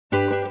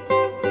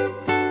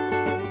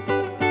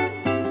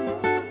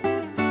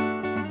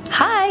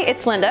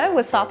it's Linda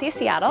with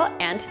SaltySeattle,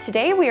 and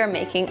today we are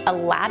making a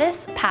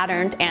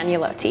lattice-patterned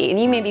agnolotti. And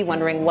you may be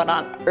wondering, what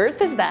on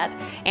earth is that?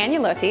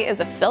 Agnolotti is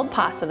a filled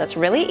pasta that's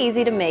really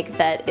easy to make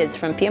that is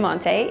from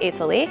Piemonte,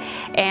 Italy,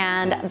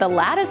 and the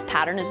lattice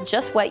pattern is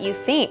just what you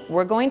think.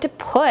 We're going to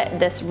put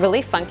this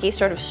really funky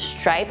sort of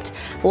striped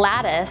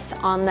lattice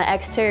on the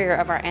exterior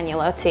of our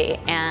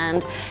agnolotti,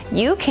 and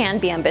you can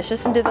be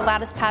ambitious and do the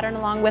lattice pattern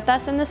along with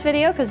us in this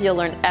video because you'll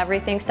learn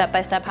everything step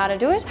by step how to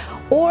do it,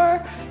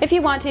 or if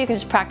you want to, you can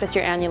just practice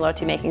your agnolotti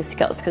making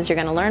skills because you're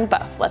going to learn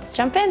both. Let's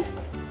jump in.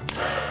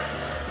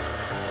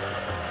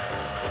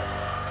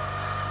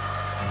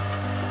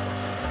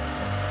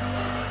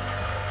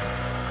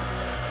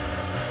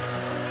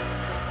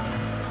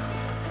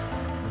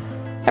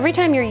 Every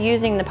time you're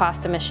using the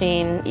pasta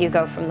machine, you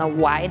go from the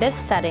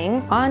widest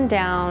setting on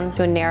down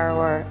to a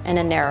narrower and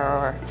a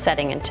narrower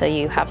setting until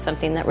you have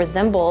something that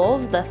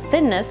resembles the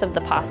thinness of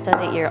the pasta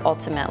that you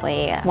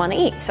ultimately want to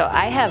eat. So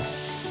I have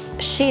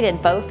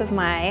sheeted both of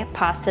my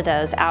pasta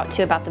doughs out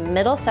to about the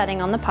middle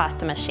setting on the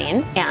pasta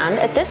machine, and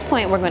at this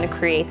point we're going to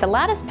create the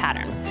lattice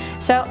pattern.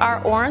 So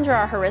our orange or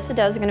our harissa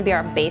dough is going to be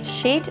our base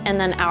sheet, and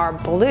then our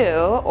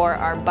blue or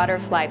our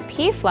butterfly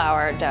pea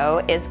flour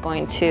dough is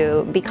going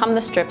to become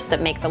the strips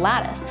that make the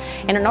lattice.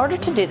 And in order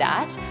to do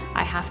that,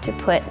 I have to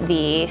put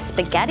the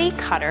spaghetti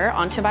cutter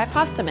onto my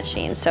pasta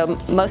machine. So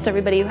most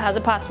everybody who has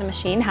a pasta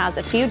machine has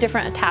a few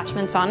different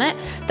attachments on it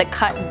that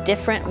cut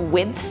different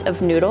widths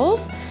of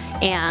noodles,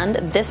 and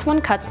this one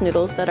cuts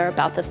noodles that are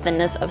about the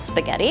thinness of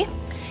spaghetti.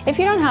 If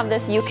you don't have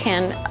this, you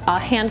can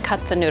hand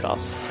cut the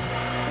noodles.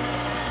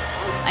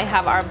 I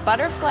have our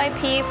butterfly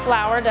pea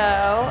flour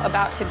dough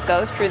about to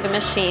go through the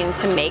machine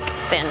to make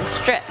thin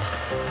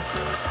strips.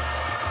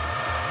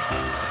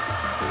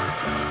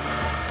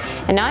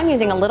 And now I'm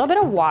using a little bit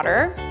of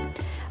water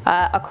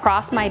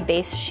across my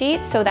base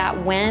sheet so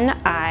that when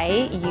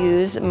I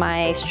use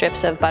my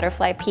strips of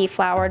butterfly pea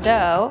flour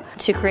dough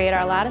to create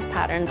our lattice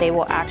pattern, they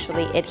will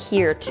actually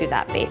adhere to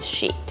that base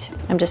sheet.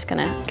 I'm just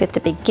gonna get the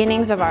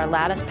beginnings of our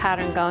lattice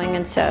pattern going,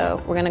 and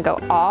so we're gonna go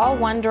all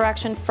one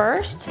direction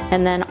first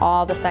and then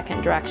all the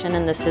second direction,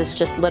 and this is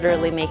just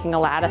literally making a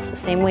lattice the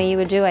same way you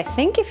would do, I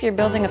think, if you're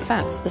building a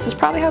fence. This is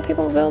probably how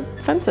people build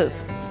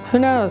fences. Who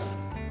knows?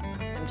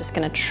 I'm just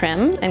gonna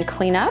trim and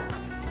clean up,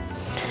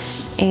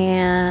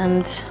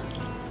 and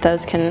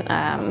those can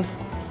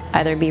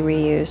either be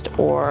reused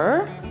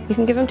or you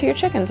can give them to your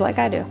chickens like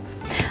I do.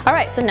 All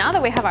right, so now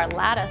that we have our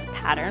lattice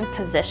pattern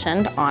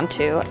positioned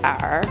onto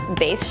our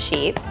base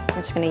sheet,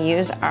 we're just gonna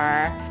use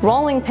our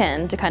rolling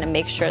pin to kind of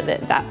make sure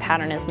that that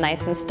pattern is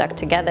nice and stuck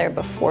together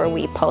before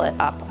we pull it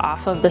up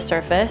off of the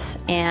surface.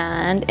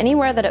 And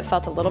anywhere that it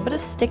felt a little bit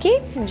sticky,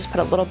 we just put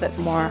a little bit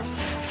more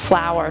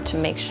flour to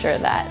make sure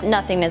that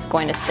nothing is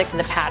going to stick to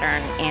the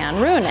pattern and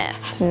ruin it.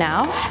 So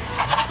now,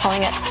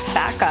 pulling it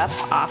back up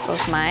off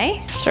of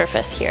my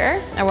surface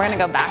here, and we're gonna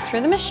go back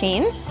through the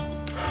machine.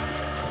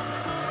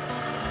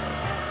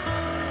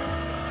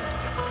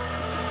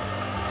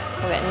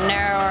 We'll get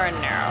narrower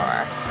and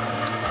narrower.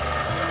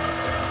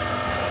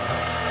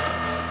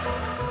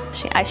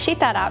 I sheet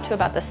that out to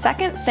about the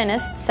second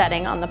thinnest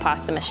setting on the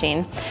pasta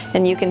machine,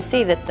 and you can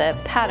see that the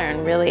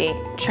pattern really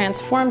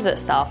transforms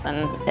itself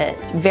and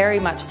it's very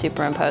much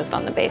superimposed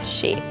on the base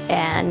sheet.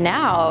 And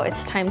now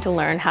it's time to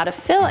learn how to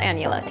fill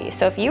agnolotti.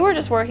 So if you were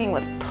just working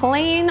with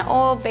plain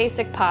old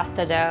basic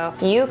pasta dough,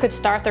 you could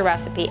start the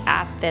recipe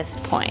at this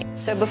point.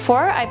 So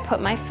before I put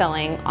my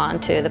filling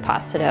onto the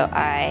pasta dough,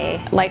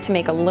 I like to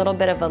make a little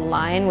bit of a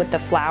line with the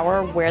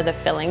flour where the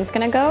filling's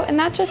gonna go, and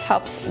that just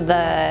helps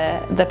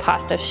the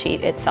pasta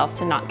sheet itself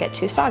to not get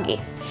too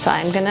soggy. So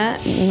I'm gonna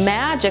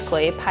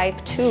magically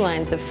pipe 2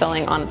 lines of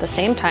filling on at the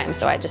same time,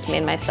 so I just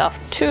made myself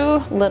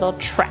 2 little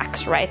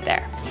tracks right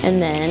there.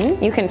 And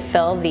then you can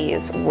fill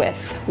these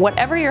with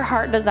whatever your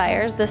heart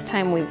desires. This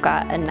time we've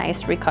got a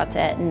nice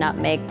ricotta,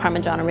 nutmeg,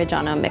 Parmigiano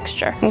Reggiano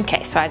mixture.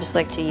 Okay, so I just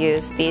like to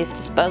use these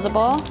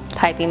disposable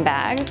piping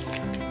bags.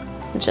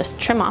 Just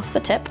trim off the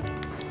tip.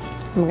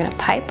 I'm gonna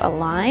pipe a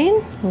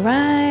line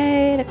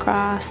right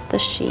across the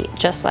sheet,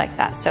 just like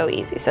that, so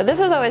easy. So this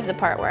is always the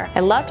part where I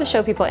love to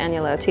show people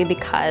agnolotti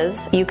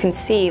because you can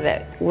see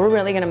that we're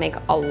really gonna make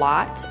a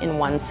lot in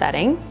one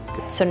setting.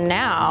 So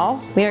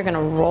now we are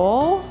gonna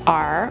roll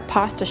our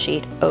pasta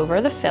sheet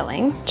over the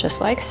filling, just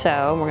like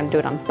so. We're gonna do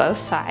it on both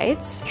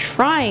sides,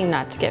 trying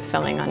not to get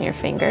filling on your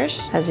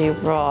fingers as you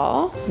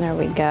roll. There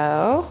we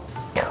go.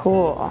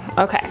 Cool.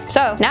 Okay,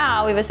 so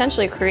now we've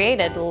essentially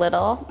created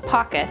little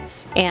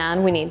pockets,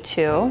 and we need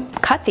to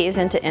cut these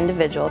into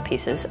individual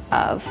pieces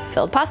of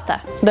filled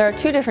pasta. There are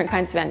 2 different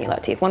kinds of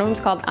agnolotti. One of them is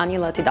called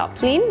agnolotti da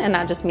plin, and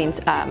that just means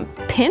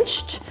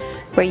pinched,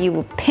 where you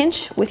will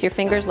pinch with your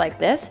fingers like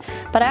this.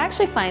 But I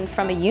actually find,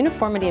 from a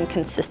uniformity and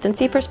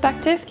consistency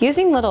perspective,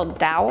 using little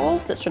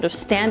dowels that sort of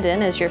stand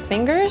in as your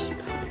fingers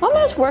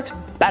almost works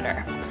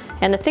better.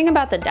 And the thing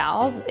about the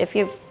dowels, if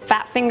you've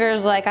fat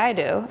fingers like I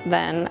do,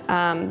 then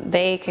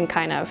they can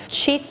kind of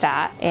cheat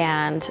that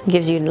and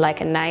gives you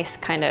like a nice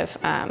kind of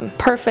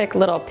perfect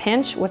little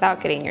pinch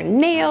without getting your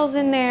nails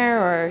in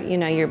there or, you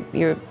know,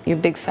 your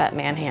big fat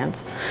man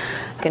hands.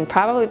 You can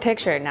probably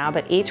picture it now,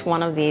 but each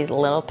one of these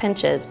little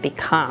pinches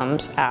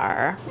becomes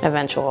our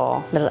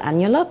eventual little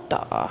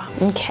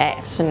agnolotti. Okay,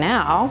 so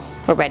now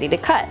we're ready to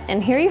cut.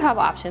 And here you have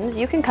options.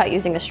 You can cut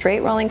using a straight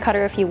rolling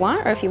cutter if you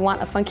want, or if you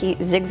want a funky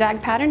zigzag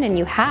pattern and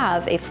you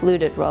have a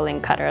fluted rolling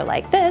cutter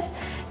like this,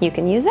 you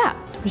can use that.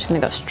 We're just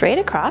gonna go straight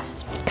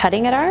across,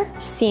 cutting at our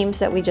seams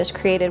that we just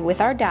created with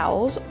our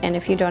dowels. And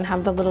if you don't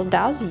have the little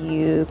dowels,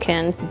 you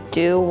can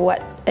do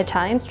what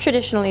Italians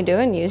traditionally do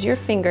and use your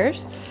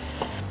fingers.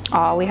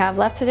 All we have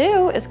left to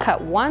do is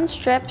cut one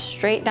strip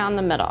straight down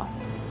the middle.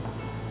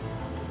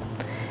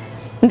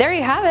 There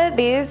you have it.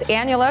 These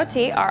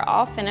agnolotti are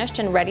all finished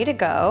and ready to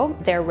go.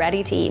 They're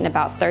ready to eat in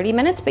about 30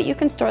 minutes, but you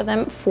can store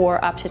them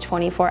for up to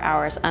 24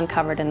 hours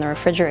uncovered in the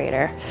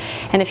refrigerator.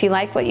 And if you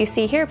like what you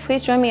see here,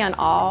 please join me on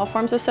all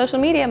forms of social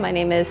media. My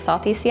name is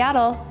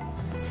SaltySeattle.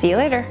 See you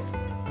later.